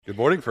Good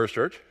morning, First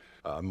Church.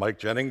 I'm Mike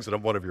Jennings, and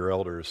I'm one of your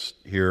elders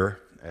here.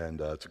 And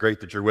it's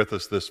great that you're with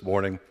us this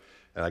morning.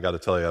 And I got to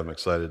tell you, I'm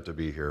excited to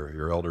be here.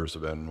 Your elders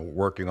have been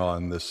working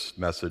on this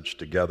message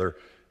together,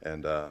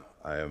 and I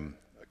am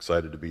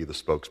excited to be the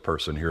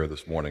spokesperson here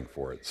this morning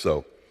for it.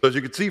 So as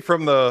you can see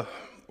from the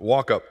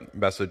walk-up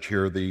message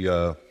here,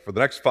 for the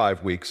next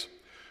 5 weeks,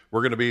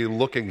 we're going to be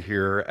looking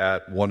here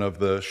at one of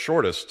the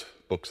shortest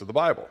books of the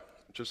Bible,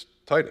 which is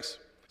Titus.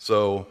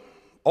 So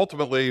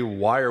ultimately,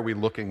 why are we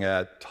looking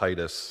at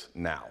Titus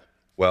now?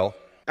 Well,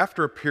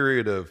 after a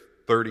period of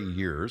 30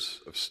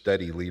 years of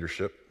steady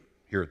leadership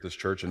here at this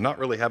church and not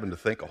really having to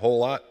think a whole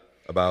lot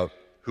about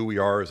who we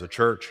are as a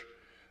church,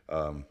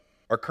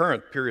 our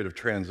current period of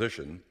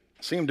transition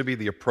seemed to be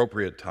the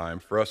appropriate time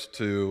for us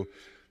to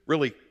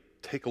really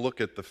take a look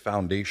at the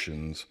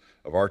foundations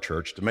of our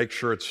church to make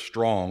sure it's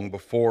strong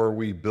before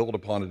we build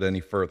upon it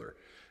any further.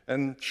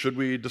 And should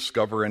we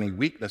discover any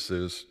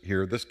weaknesses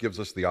here, this gives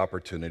us the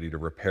opportunity to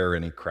repair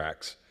any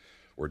cracks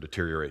or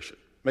deterioration.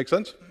 Make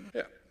sense?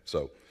 Yeah.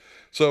 So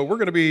we're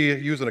going to be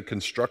using a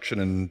construction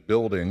and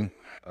building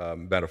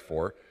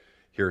metaphor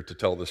here to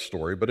tell this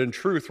story. But in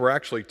truth, we're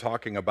actually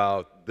talking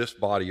about this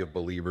body of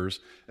believers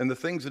and the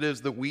things it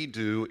is that we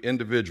do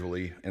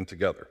individually and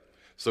together.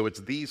 So it's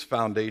these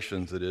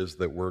foundations it is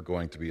that we're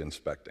going to be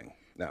inspecting.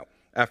 Now,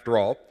 after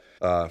all,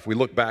 if we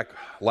look back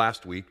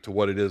last week to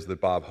what it is that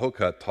Bob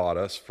Hokut taught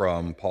us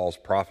from Paul's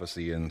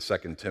prophecy in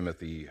 2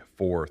 Timothy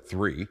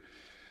 4:3,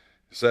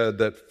 said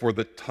that for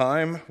the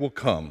time will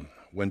come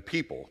when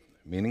people,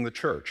 meaning the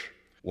church,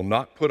 will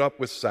not put up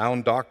with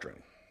sound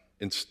doctrine.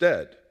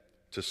 Instead,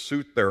 to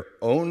suit their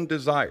own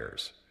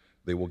desires,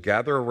 they will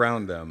gather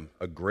around them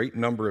a great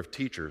number of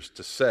teachers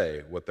to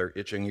say what their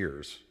itching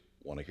ears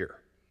want to hear.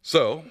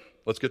 So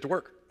let's get to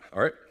work,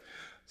 all right?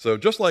 So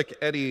just like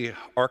any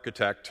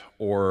architect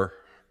or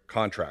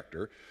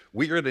contractor,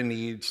 we are going to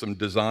need some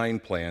design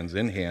plans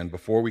in hand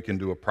before we can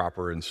do a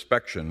proper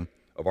inspection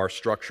of our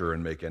structure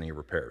and make any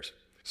repairs.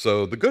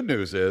 So the good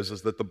news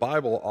is that the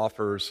Bible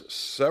offers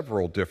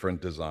several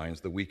different designs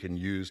that we can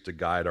use to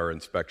guide our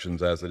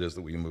inspections as it is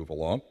that we move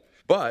along.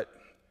 But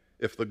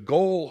if the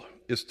goal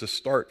is to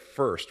start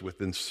first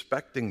with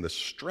inspecting the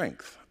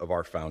strength of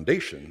our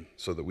foundation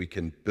so that we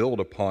can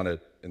build upon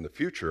it in the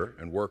future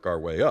and work our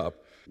way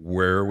up,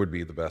 where would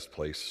be the best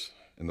place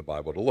in the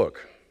Bible to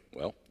look?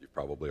 Well, you've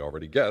probably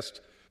already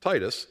guessed,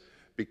 Titus,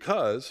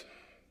 because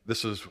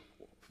this is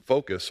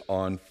focus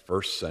on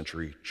first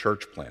century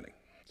church planning.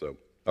 So,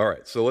 all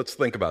right, so let's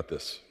think about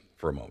this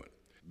for a moment.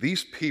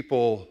 These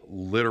people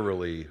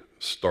literally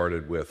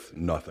started with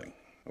nothing,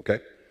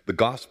 okay? The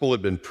gospel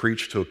had been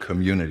preached to a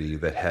community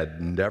that had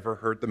never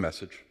heard the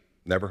message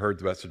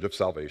of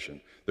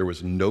salvation. There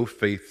was no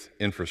faith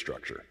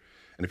infrastructure.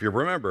 And if you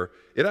remember,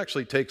 it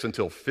actually takes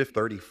until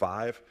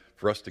 535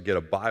 for us to get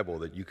a Bible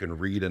that you can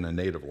read in a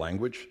native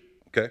language,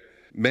 okay?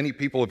 Many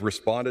people have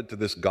responded to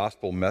this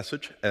gospel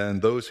message,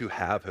 and those who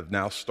have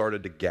now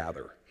started to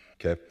gather,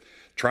 okay?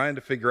 Trying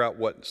to figure out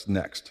what's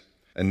next.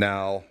 And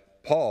now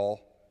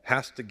Paul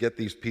has to get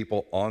these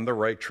people on the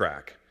right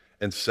track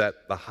and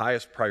set the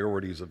highest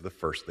priorities of the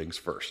first things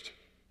first,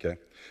 okay?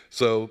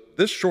 So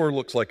this sure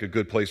looks like a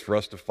good place for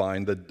us to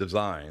find the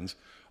designs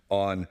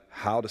on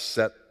how to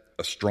set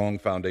a strong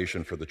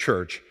foundation for the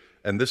church,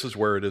 and this is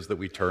where it is that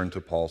we turn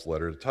to Paul's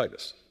letter to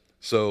Titus.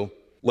 So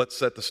let's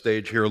set the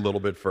stage here a little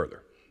bit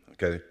further,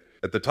 okay?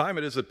 At the time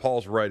it is that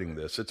Paul's writing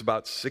this, it's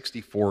about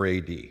 64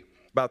 AD.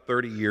 About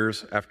 30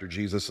 years after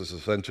Jesus'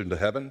 ascension to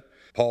heaven,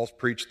 Paul's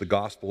preached the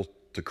gospel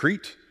to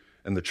Crete,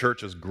 and the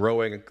church is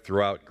growing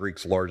throughout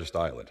Greece's largest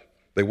island.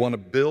 They want to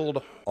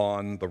build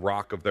on the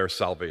rock of their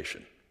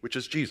salvation, which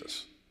is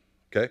Jesus,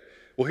 okay?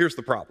 Well, here's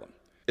the problem.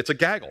 It's a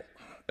gaggle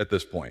at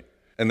this point.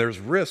 And there's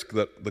risk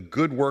that the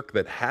good work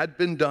that had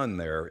been done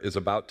there is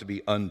about to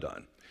be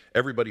undone.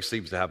 Everybody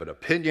seems to have an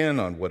opinion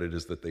on what it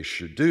is that they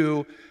should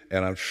do,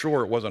 and I'm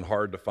sure it wasn't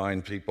hard to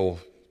find people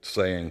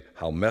saying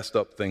how messed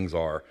up things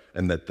are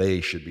and that they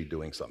should be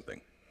doing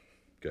something.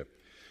 Okay.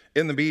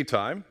 In the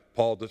meantime,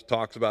 Paul just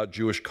talks about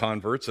Jewish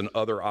converts and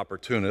other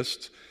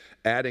opportunists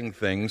adding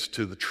things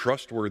to the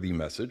trustworthy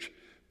message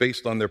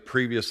based on their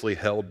previously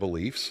held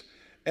beliefs,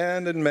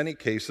 and in many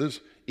cases,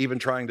 even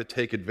trying to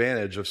take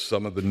advantage of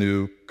some of the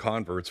new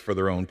converts for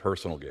their own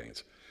personal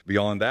gains.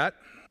 Beyond that,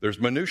 there's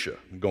minutia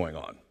going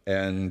on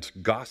and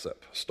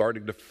gossip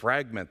starting to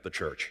fragment the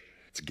church.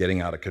 It's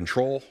getting out of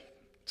control.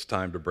 It's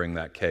time to bring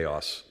that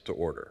chaos to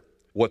order.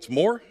 What's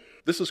more,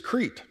 this is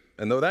Crete.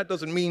 And though that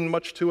doesn't mean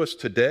much to us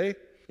today,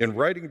 in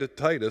writing to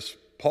Titus,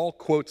 Paul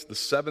quotes the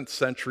 7th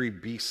century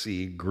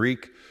BC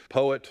Greek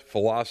poet,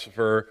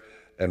 philosopher,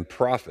 and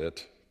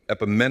prophet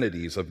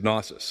Epimenides of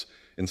Knossos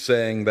in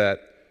saying that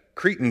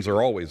Cretans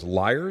are always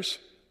liars,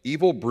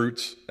 evil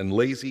brutes, and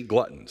lazy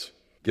gluttons,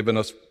 giving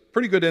us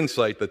pretty good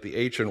insight that the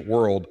ancient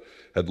world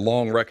had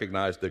long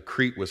recognized that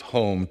Crete was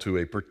home to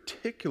a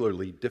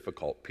particularly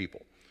difficult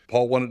people.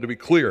 Paul wanted to be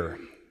clear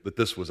that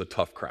this was a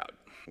tough crowd,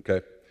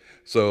 okay?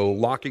 So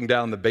locking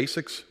down the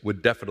basics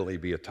would definitely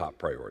be a top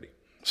priority.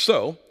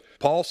 So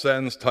Paul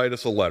sends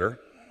Titus a letter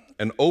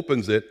and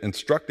opens it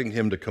instructing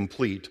him to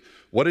complete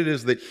what it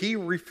is that he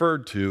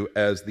referred to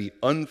as the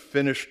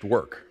unfinished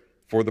work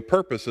for the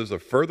purposes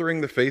of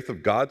furthering the faith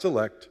of God's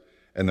elect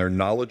and their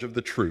knowledge of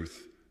the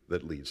truth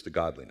that leads to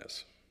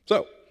godliness.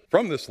 So,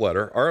 from this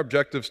letter, our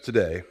objectives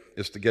today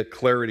is to get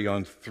clarity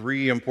on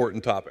three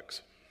important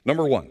topics.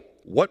 Number one,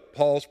 what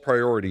Paul's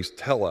priorities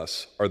tell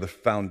us are the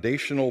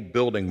foundational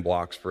building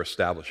blocks for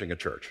establishing a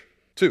church.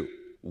 Two,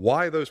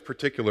 why those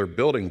particular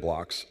building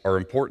blocks are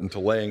important to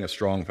laying a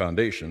strong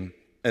foundation.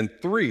 And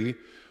three,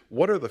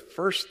 what are the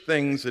first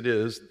things it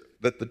is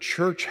that the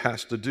church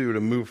has to do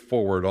to move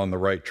forward on the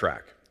right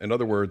track? In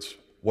other words,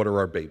 what are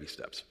our baby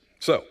steps?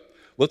 So,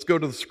 let's go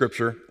to the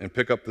scripture and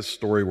pick up this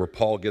story where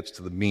Paul gets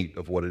to the meat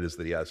of what it is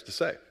that he has to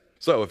say.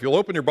 So, if you'll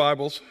open your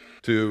Bibles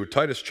to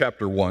Titus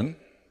chapter 1,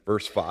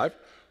 verse 5,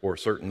 or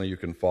certainly you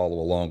can follow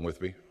along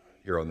with me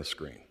here on the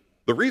screen.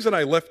 The reason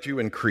I left you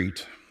in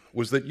Crete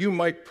was that you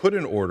might put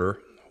in order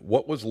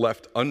what was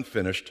left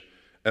unfinished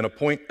and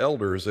appoint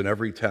elders in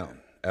every town,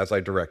 as I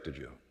directed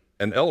you.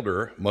 An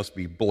elder must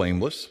be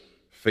blameless,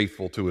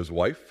 faithful to his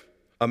wife,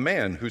 a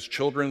man whose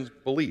children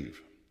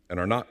believe and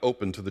are not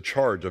open to the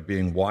charge of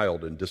being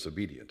wild and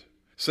disobedient.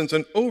 Since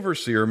an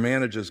overseer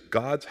manages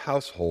God's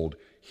household,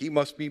 he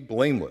must be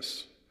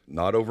blameless,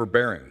 not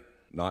overbearing,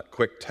 not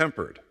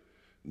quick-tempered,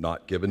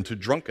 not given to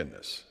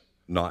drunkenness,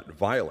 not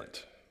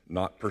violent,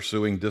 not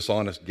pursuing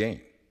dishonest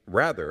gain.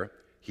 Rather,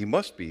 he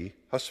must be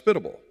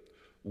hospitable,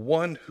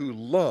 one who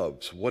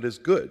loves what is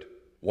good,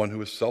 one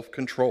who is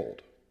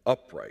self-controlled,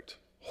 upright,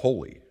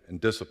 holy, and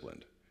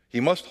disciplined. He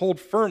must hold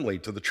firmly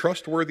to the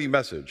trustworthy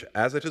message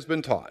as it has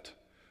been taught,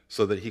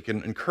 so that he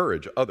can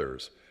encourage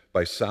others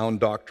by sound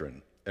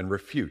doctrine and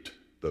refute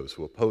those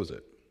who oppose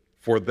it.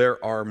 For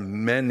there are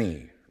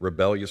many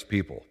rebellious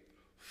people,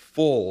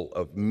 full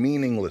of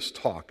meaningless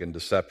talk and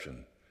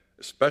deception,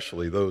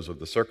 especially those of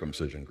the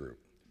circumcision group.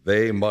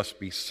 They must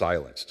be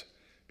silenced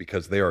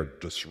because they are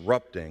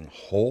disrupting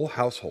whole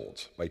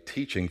households by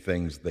teaching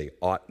things they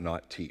ought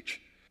not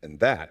teach, and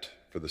that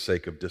for the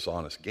sake of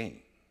dishonest gain.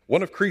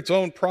 One of Crete's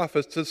own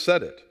prophets has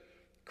said it.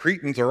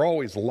 Cretans are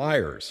always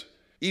liars,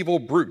 evil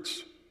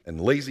brutes, and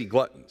lazy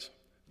gluttons.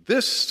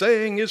 This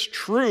saying is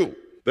true.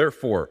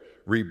 Therefore,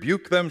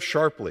 rebuke them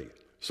sharply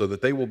so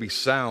that they will be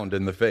sound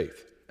in the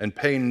faith and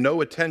pay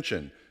no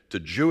attention to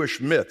Jewish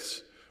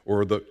myths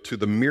or to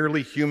the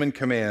merely human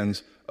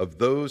commands of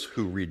those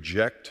who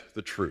reject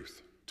the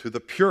truth. To the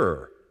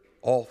pure,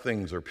 all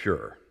things are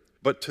pure.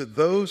 But to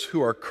those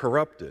who are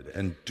corrupted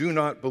and do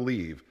not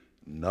believe,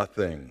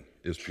 nothing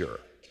is pure.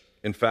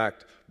 In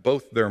fact,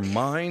 both their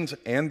minds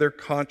and their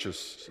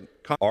conscience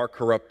are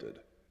corrupted.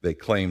 They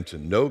claim to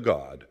know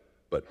God,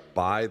 but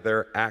by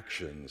their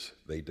actions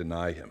they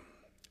deny him.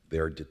 They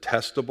are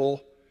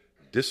detestable,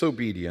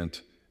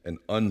 disobedient, and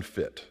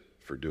unfit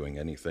for doing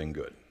anything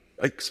good.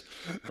 Yikes,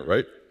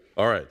 right?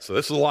 All right, so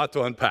this is a lot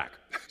to unpack.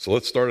 So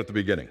let's start at the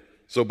beginning.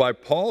 So by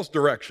Paul's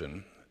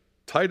direction,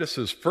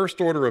 Titus's first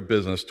order of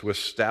business to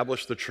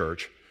establish the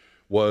church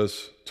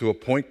was to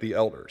appoint the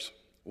elders.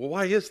 Well,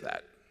 why is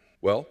that?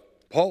 Well,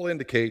 Paul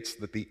indicates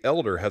that the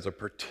elder has a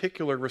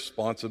particular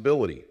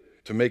responsibility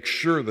to make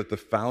sure that the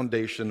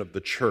foundation of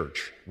the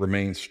church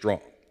remains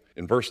strong.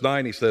 In verse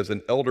 9, he says,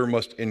 an elder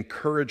must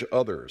encourage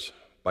others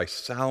by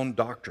sound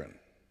doctrine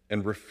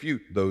and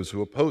refute those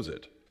who oppose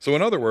it. So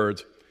in other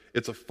words,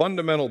 it's a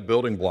fundamental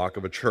building block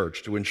of a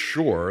church to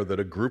ensure that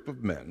a group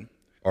of men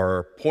are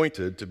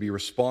appointed to be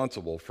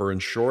responsible for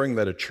ensuring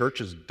that a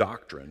church's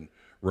doctrine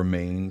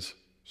remains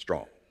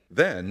strong.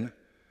 Then,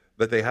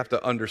 that they have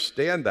to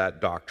understand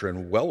that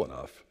doctrine well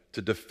enough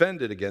to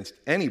defend it against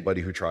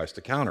anybody who tries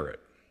to counter it.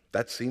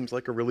 That seems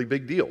like a really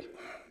big deal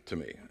to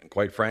me. And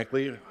quite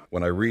frankly,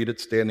 when I read it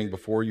standing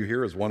before you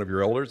here as one of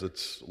your elders,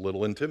 it's a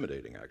little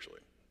intimidating, actually.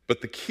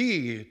 But the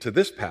key to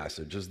this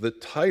passage is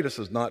that Titus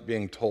is not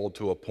being told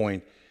to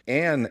appoint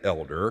an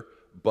elder,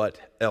 but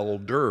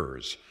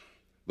elders,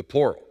 the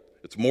plural.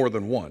 It's more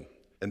than one.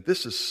 And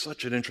this is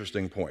such an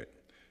interesting point.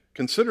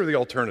 Consider the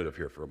alternative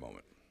here for a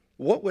moment.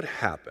 What would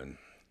happen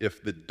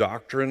if the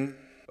doctrine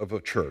of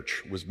a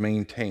church was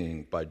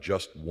maintained by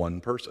just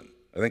one person?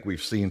 I think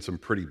we've seen some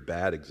pretty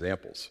bad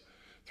examples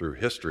through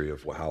history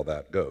of how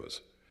that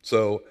goes.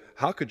 So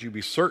how could you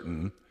be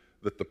certain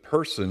that the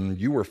person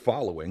you were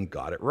following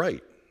got it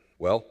right?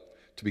 Well,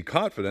 to be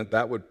confident,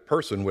 that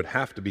person would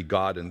have to be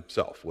God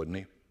himself, wouldn't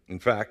he? In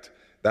fact,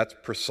 that's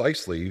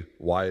precisely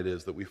why it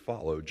is that we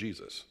follow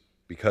Jesus,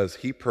 because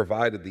he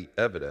provided the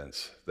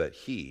evidence that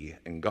he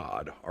and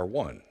God are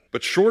one.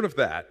 But short of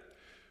that,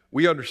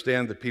 we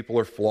understand that people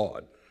are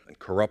flawed and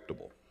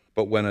corruptible.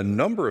 But when a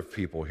number of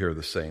people hear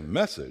the same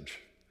message,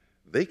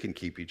 they can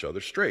keep each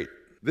other straight.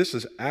 This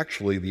is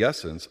actually the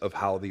essence of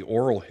how the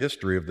oral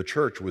history of the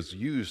church was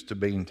used to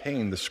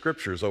maintain the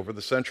scriptures over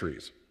the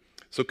centuries.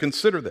 So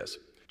consider this.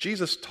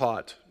 Jesus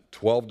taught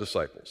 12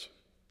 disciples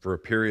for a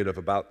period of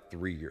about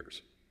 3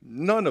 years.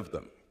 None of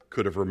them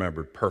could have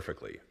remembered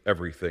perfectly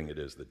everything it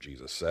is that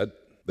Jesus said.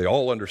 They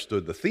all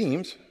understood the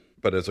themes,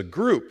 but as a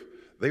group,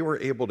 they were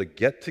able to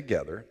get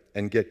together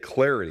and get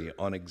clarity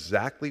on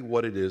exactly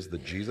what it is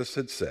that Jesus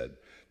had said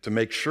to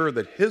make sure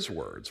that his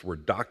words were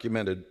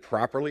documented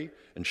properly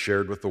and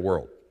shared with the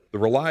world. The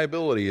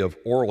reliability of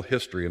oral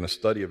history and a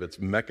study of its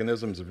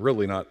mechanisms is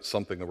really not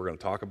something that we're going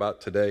to talk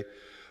about today,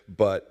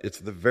 but it's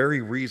the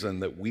very reason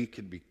that we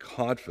can be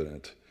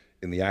confident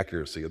in the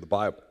accuracy of the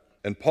Bible.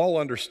 And Paul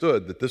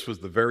understood that this was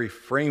the very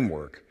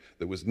framework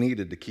that was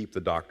needed to keep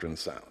the doctrine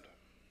sound.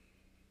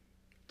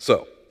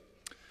 So,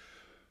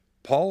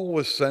 Paul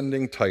was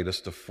sending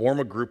Titus to form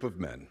a group of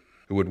men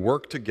who would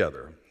work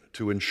together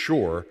to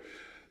ensure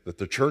that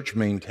the church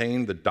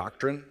maintained the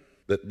doctrine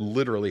that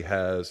literally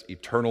has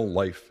eternal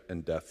life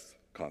and death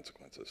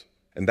consequences.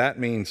 And that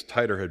means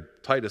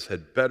Titus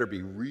had better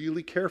be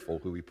really careful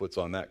who he puts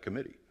on that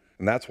committee.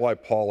 And that's why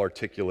Paul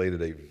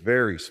articulated a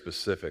very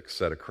specific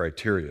set of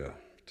criteria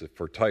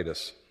for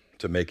Titus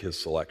to make his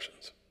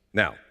selections.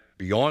 Now,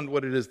 beyond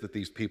what it is that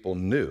these people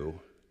knew,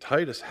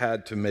 Titus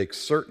had to make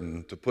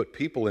certain to put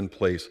people in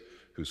place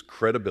whose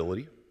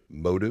credibility,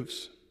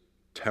 motives,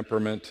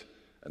 temperament,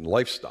 and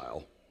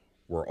lifestyle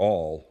were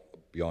all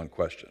beyond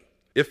question.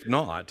 If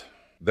not,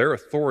 their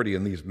authority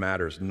in these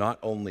matters not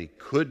only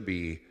could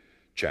be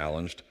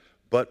challenged,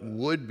 but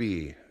would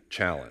be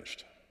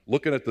challenged.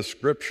 Looking at the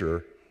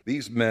scripture,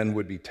 these men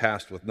would be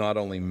tasked with not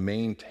only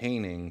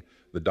maintaining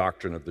the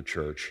doctrine of the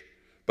church,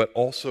 but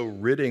also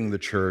ridding the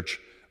church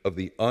of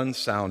the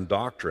unsound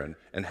doctrine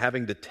and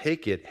having to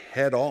take it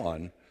head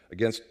on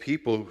against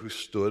people who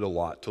stood a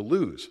lot to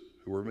lose,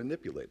 who were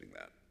manipulating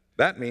that.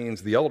 That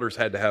means the elders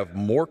had to have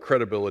more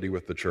credibility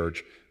with the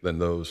church than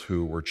those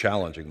who were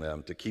challenging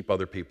them to keep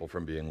other people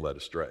from being led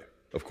astray.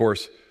 Of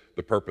course,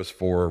 the purpose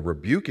for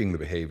rebuking the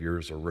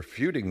behaviors or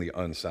refuting the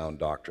unsound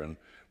doctrine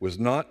was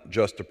not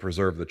just to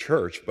preserve the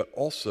church, but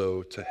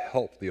also to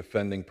help the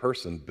offending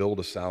person build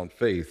a sound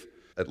faith,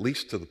 at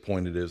least to the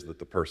point it is that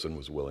the person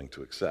was willing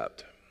to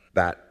accept.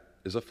 That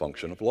is a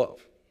function of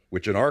love,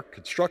 which in our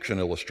construction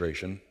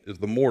illustration is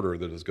the mortar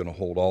that is going to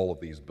hold all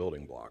of these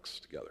building blocks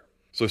together.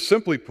 So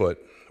simply put,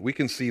 we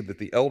can see that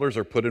the elders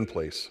are put in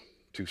place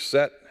to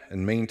set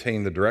and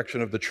maintain the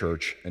direction of the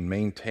church and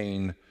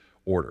maintain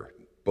order,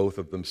 both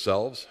of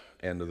themselves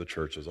and of the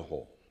church as a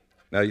whole.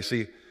 Now you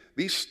see,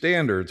 these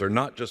standards are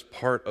not just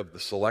part of the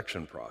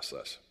selection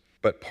process,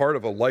 but part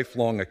of a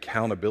lifelong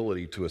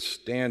accountability to a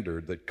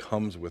standard that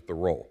comes with the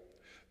role.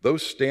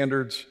 Those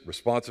standards,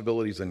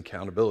 responsibilities, and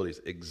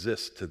accountabilities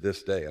exist to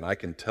this day, and I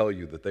can tell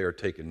you that they are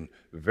taken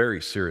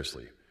very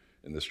seriously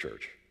in this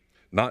church.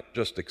 Not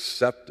just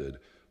accepted,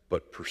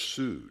 but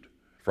pursued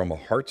from a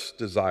heart's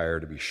desire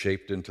to be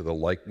shaped into the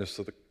likeness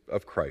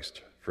of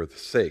Christ for the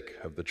sake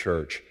of the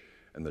church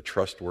and the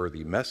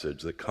trustworthy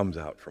message that comes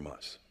out from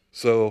us.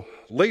 So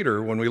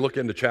later, when we look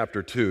into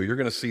chapter 2, you're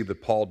going to see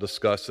that Paul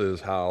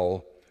discusses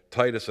how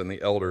Titus and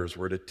the elders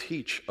were to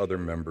teach other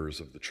members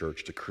of the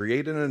church to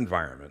create an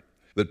environment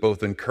that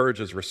both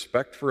encourages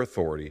respect for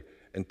authority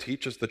and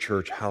teaches the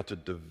church how to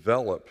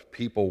develop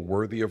people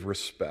worthy of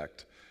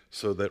respect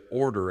so that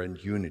order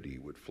and unity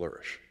would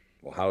flourish.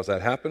 Well, how does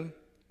that happen?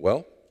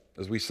 Well,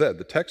 as we said,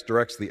 the text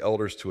directs the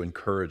elders to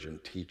encourage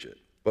and teach it.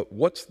 But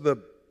what's the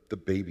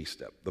baby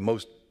step, the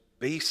most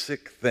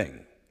basic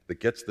thing that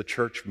gets the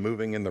church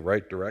moving in the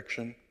right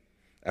direction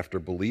after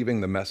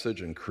believing the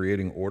message and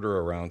creating order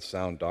around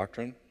sound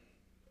doctrine?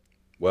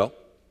 Well,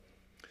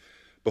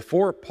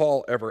 before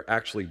Paul ever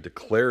actually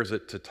declares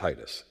it to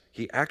Titus,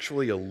 he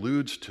actually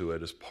alludes to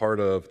it as part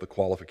of the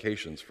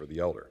qualifications for the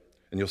elder.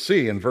 And you'll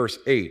see in verse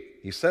 8,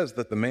 he says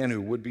that the man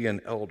who would be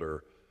an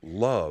elder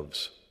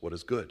loves what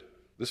is good.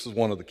 This is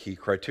one of the key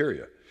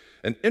criteria.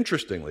 And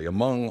interestingly,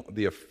 among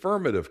the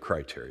affirmative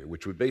criteria,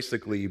 which would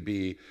basically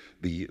be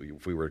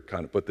if we were to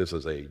kind of put this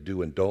as a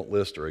do and don't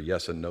list or a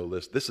yes and no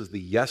list, this is the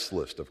yes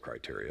list of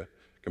criteria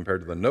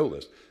compared to the no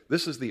list.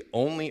 This is the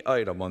only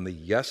item on the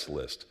yes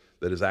list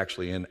that is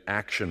actually an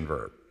action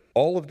verb.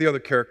 All of the other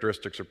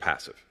characteristics are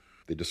passive.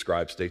 They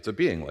describe states of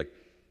being, like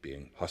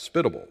being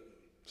hospitable,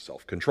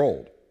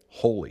 self-controlled,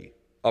 holy,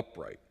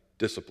 upright,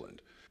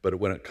 disciplined. But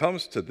when it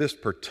comes to this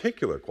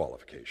particular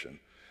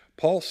qualification,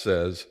 Paul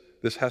says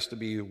this has to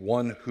be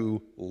one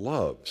who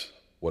loves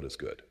what is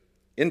good,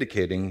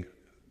 indicating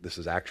this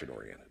is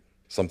action-oriented,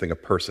 something a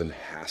person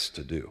has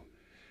to do.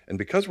 And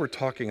because we're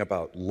talking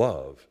about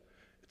love,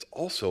 it's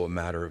also a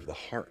matter of the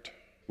heart,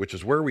 which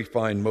is where we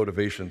find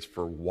motivations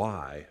for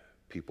why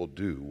people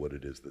do what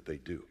it is that they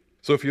do.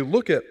 So if you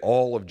look at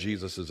all of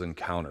Jesus'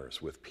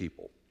 encounters with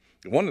people,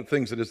 one of the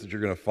things that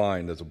you're going to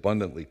find as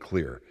abundantly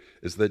clear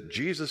is that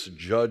Jesus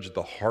judged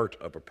the heart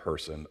of a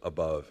person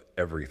above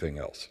everything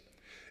else.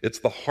 It's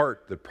the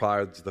heart that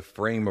provides the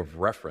frame of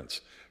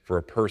reference for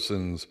a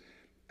person's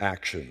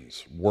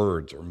actions,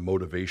 words, or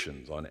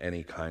motivations on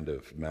any kind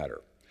of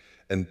matter.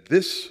 And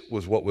this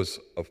was what was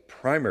of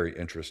primary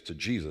interest to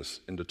Jesus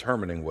in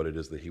determining what it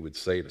is that he would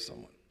say to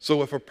someone.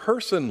 So if a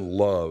person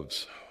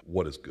loves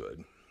what is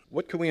good,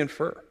 what can we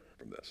infer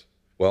from this?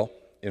 Well,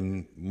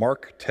 in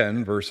Mark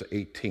 10, verse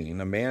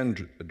 18, a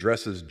man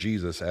addresses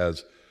Jesus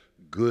as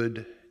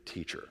good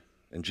teacher.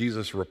 And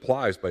Jesus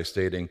replies by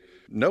stating,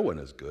 no one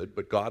is good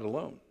but God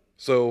alone.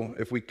 So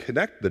if we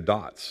connect the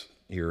dots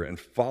here and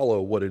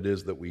follow what it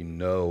is that we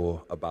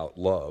know about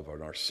love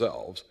and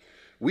ourselves,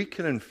 we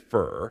can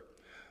infer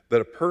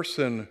that a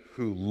person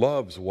who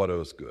loves what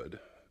is good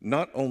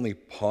not only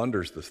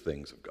ponders the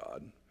things of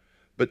God,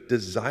 but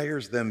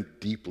desires them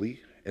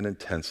deeply and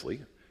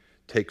intensely,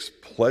 takes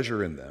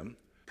pleasure in them,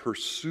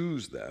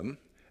 pursues them,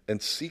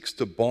 and seeks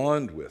to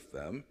bond with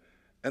them,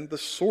 and the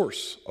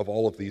source of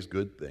all of these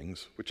good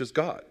things, which is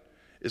God.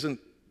 Isn't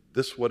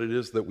this what it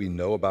is that we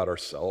know about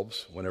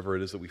ourselves whenever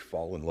it is that we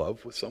fall in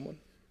love with someone,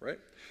 right?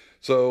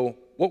 So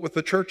what with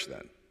the church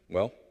then?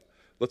 Well,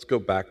 let's go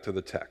back to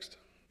the text.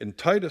 In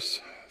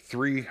Titus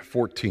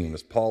 3:14,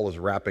 as Paul is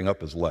wrapping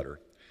up his letter,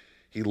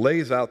 he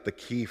lays out the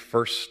key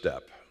first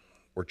step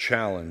or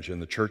challenge in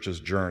the church's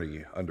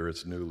journey under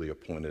its newly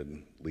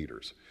appointed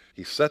leaders.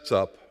 He sets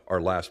up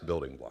our last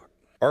building block.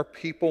 Our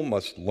people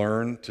must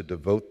learn to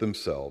devote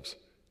themselves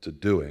to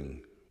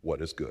doing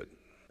what is good.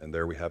 And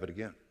there we have it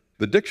again.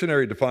 The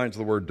dictionary defines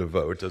the word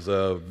devote as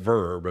a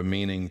verb, a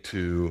meaning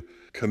to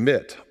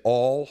commit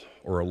all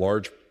or a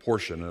large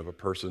portion of a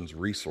person's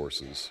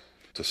resources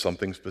to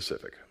something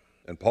specific.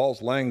 And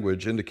Paul's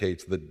language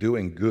indicates that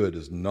doing good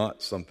is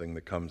not something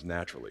that comes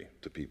naturally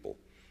to people.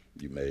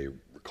 You may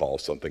recall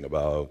something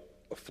about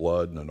a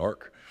flood and an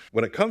ark.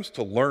 When it comes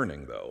to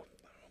learning, though,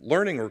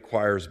 learning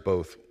requires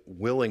both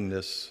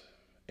willingness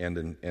and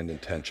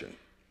intention.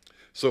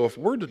 So if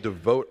we're to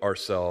devote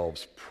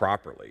ourselves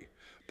properly,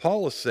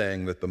 Paul is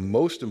saying that the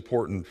most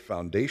important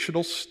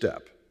foundational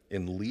step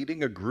in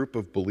leading a group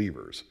of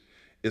believers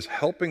is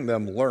helping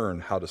them learn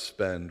how to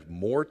spend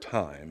more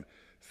time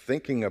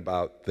thinking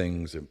about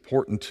things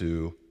important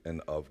to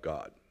and of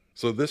God.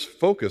 So this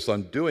focus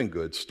on doing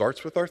good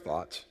starts with our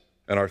thoughts,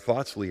 and our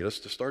thoughts lead us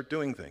to start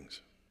doing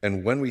things.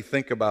 And when we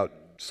think about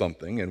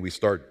something and we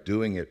start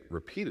doing it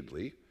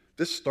repeatedly,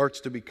 this starts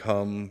to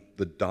become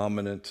the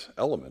dominant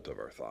element of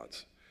our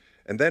thoughts.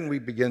 And then we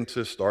begin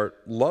to start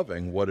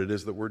loving what it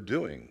is that we're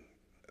doing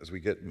as we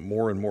get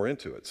more and more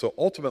into it. So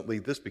ultimately,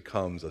 this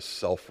becomes a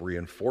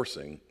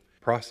self-reinforcing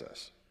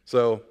process.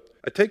 So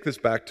I take this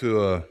back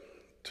to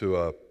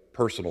a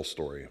personal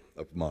story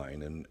of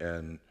mine.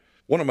 And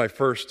one of my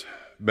first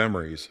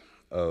memories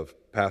of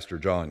Pastor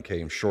John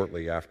came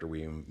shortly after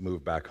we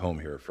moved back home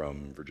here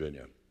from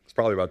Virginia. It's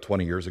probably about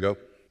 20 years ago.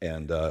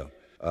 And it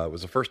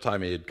was the first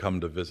time he had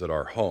come to visit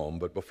our home.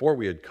 But before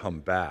we had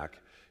come back,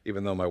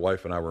 even though my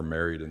wife and I were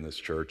married in this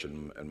church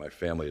and my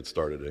family had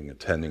started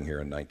attending here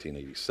in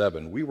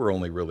 1987, we were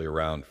only really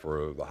around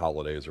for the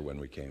holidays or when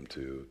we came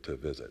to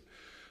visit.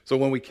 So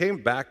when we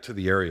came back to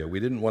the area, we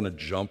didn't want to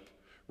jump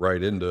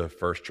right into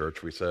First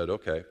Church. We said,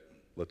 okay,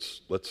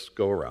 let's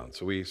go around.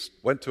 So we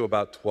went to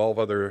about 12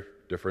 other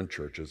different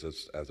churches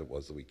as it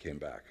was that we came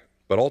back.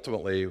 But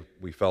ultimately,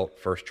 we felt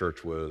First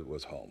Church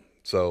was home.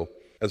 So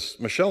as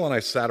Michelle and I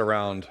sat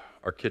around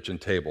our kitchen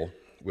table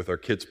with our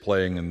kids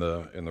playing in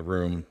the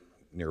room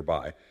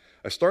nearby,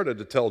 I started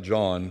to tell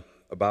John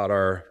about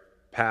our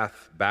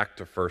path back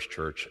to First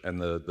Church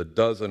and the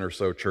dozen or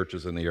so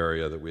churches in the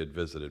area that we had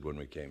visited when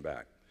we came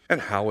back, and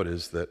how it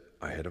is that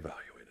I had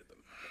evaluated them.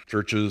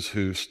 Churches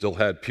who still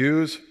had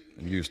pews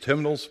and used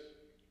hymnals,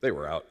 they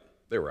were out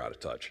of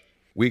touch.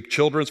 Weak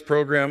children's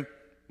program,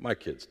 my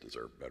kids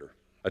deserve better.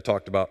 I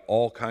talked about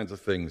all kinds of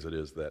things it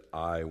is that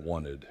I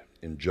wanted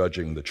in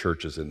judging the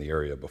churches in the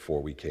area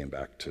before we came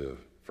back to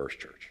First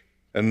Church.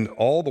 And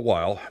all the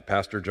while,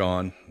 Pastor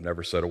John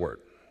never said a word.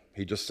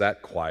 He just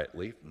sat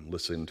quietly and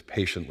listened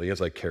patiently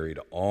as I carried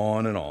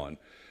on,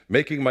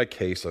 making my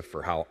case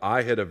for how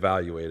I had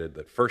evaluated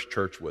that First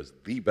Church was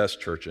the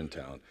best church in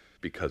town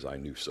because I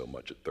knew so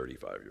much at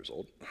 35 years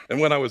old. And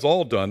when I was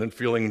all done and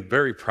feeling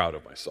very proud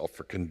of myself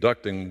for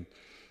conducting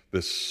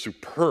this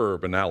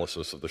superb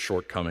analysis of the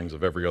shortcomings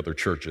of every other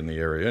church in the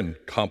area and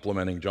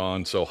complimenting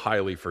John so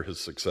highly for his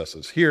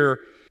successes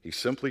here, he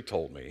simply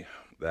told me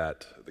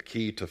that the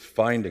key to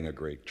finding a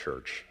great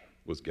church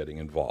was getting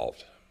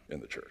involved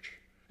in the church.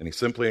 And he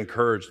simply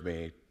encouraged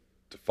me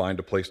to find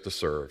a place to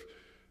serve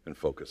and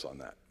focus on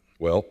that.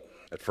 Well,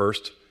 at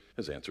first,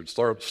 his answer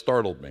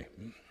startled me.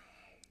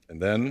 And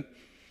then,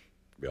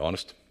 to be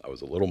honest, I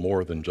was a little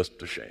more than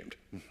just ashamed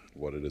of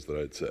what it is that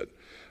I'd said.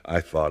 I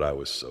thought I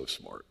was so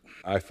smart.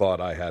 I thought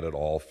I had it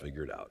all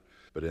figured out.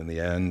 But in the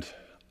end,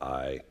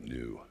 I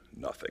knew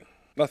nothing.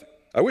 Nothing.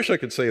 I wish I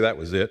could say that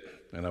was it,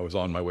 and I was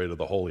on my way to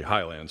the Holy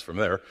Highlands from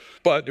there.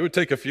 But it would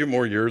take a few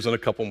more years and a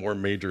couple more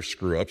major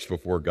screw-ups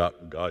before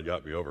God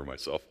got me over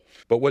myself.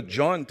 But what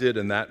John did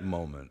in that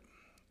moment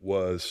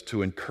was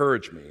to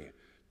encourage me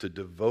to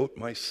devote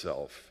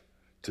myself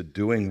to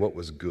doing what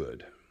was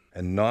good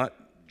and not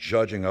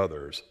judging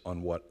others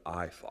on what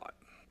I thought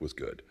was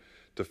good,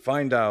 to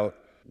find out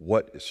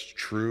what is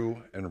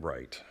true and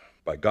right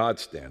by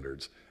God's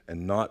standards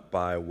and not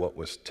by what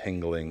was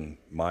tingling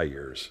my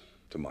ears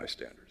to my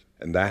standards.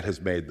 And that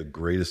has made the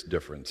greatest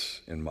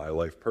difference in my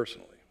life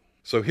personally.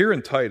 So here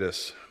in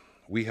Titus,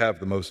 we have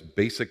the most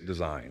basic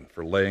design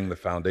for laying the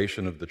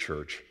foundation of the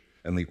church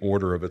and the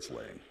order of its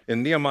laying.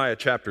 In Nehemiah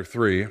chapter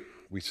 3,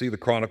 we see the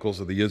chronicles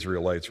of the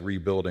Israelites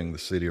rebuilding the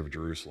city of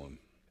Jerusalem.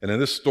 And in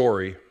this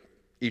story,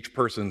 Each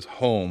person's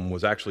home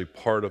was actually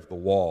part of the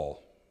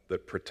wall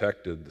that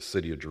protected the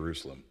city of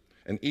Jerusalem.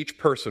 And each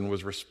person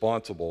was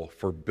responsible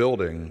for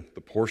building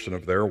the portion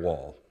of their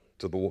wall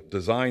to the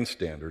design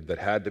standard that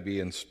had to be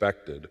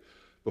inspected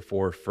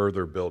before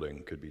further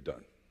building could be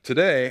done.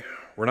 Today,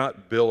 we're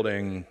not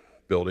building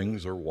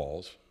buildings or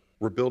walls.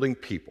 We're building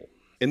people,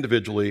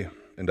 individually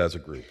and as a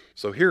group.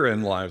 So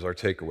herein lies our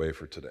takeaway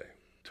for today: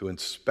 to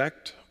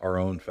inspect our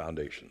own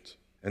foundations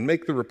and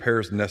make the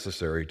repairs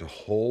necessary to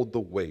hold the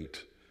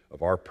weight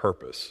of our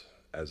purpose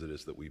as it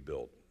is that we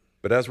build.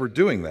 But as we're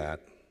doing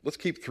that, let's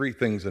keep three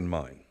things in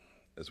mind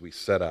as we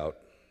set out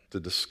to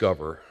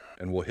discover,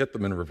 and we'll hit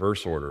them in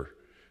reverse order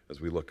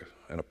as we look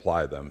and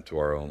apply them to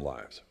our own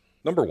lives.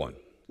 Number one,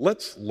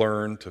 let's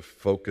learn to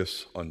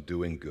focus on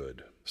doing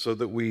good so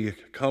that we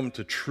come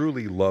to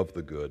truly love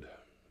the good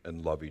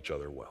and love each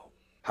other well.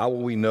 How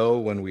will we know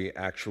when we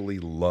actually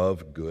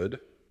love good?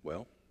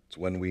 Well, it's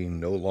when we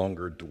no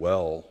longer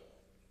dwell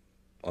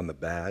on the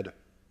bad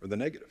or the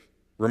negative.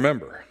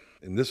 Remember,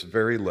 in this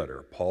very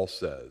letter, Paul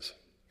says,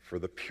 "For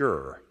the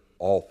pure,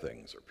 all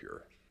things are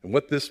pure." And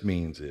what this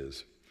means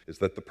is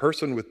that the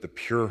person with the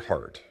pure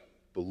heart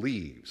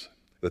believes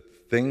that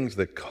the things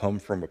that come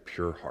from a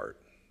pure heart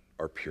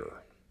are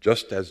pure,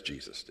 just as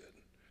Jesus did.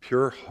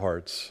 Pure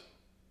hearts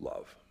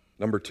love.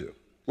 Number two,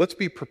 let's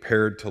be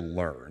prepared to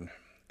learn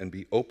and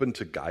be open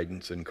to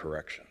guidance and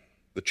correction.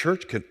 The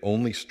church can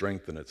only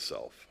strengthen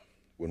itself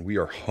when we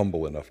are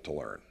humble enough to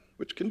learn,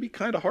 which can be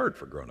kind of hard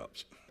for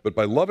grown-ups. But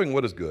by loving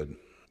what is good,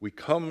 we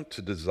come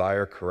to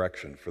desire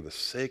correction for the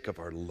sake of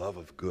our love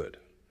of good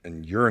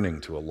and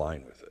yearning to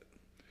align with it.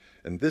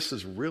 And this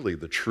is really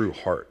the true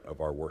heart of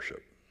our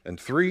worship. And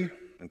three,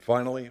 and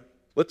finally,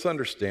 let's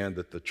understand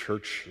that the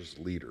church's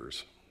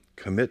leaders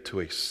commit to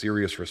a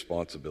serious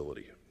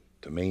responsibility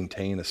to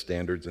maintain the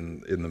standards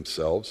in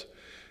themselves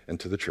and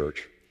to the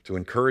church, to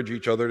encourage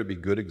each other to be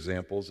good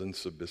examples and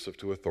submissive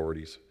to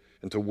authorities,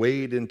 and to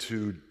wade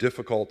into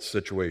difficult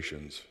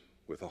situations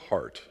with a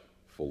heart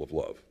full of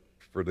love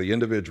for the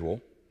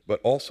individual, but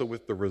also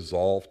with the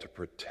resolve to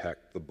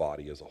protect the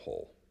body as a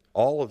whole.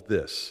 All of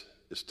this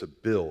is to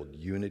build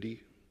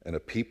unity and a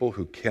people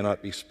who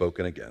cannot be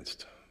spoken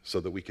against, so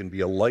that we can be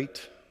a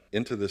light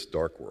into this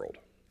dark world.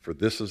 For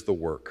this is the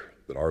work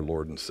that our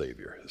Lord and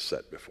Savior has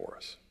set before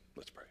us.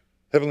 Let's pray.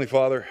 Heavenly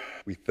Father,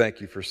 we thank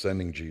you for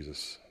sending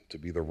Jesus to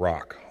be the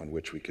rock on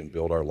which we can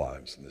build our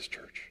lives in this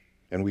church.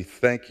 And we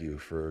thank you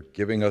for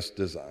giving us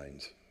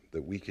designs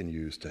that we can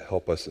use to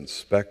help us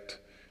inspect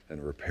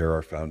and repair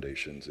our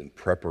foundations in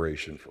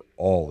preparation for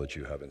all that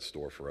you have in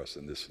store for us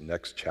in this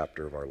next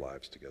chapter of our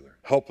lives together.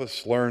 Help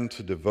us learn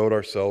to devote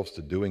ourselves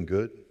to doing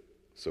good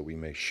so we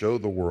may show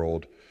the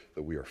world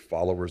that we are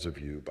followers of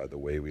you by the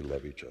way we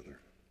love each other.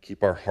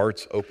 Keep our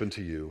hearts open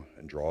to you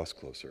and draw us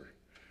closer.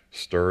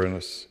 Stir in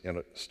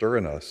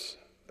us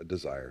a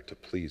desire to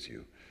please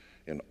you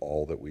in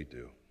all that we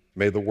do.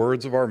 May the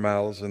words of our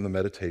mouths and the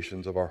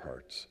meditations of our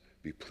hearts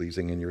be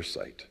pleasing in your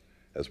sight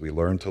as we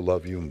learn to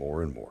love you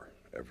more and more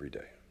every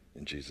day.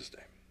 In Jesus'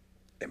 name.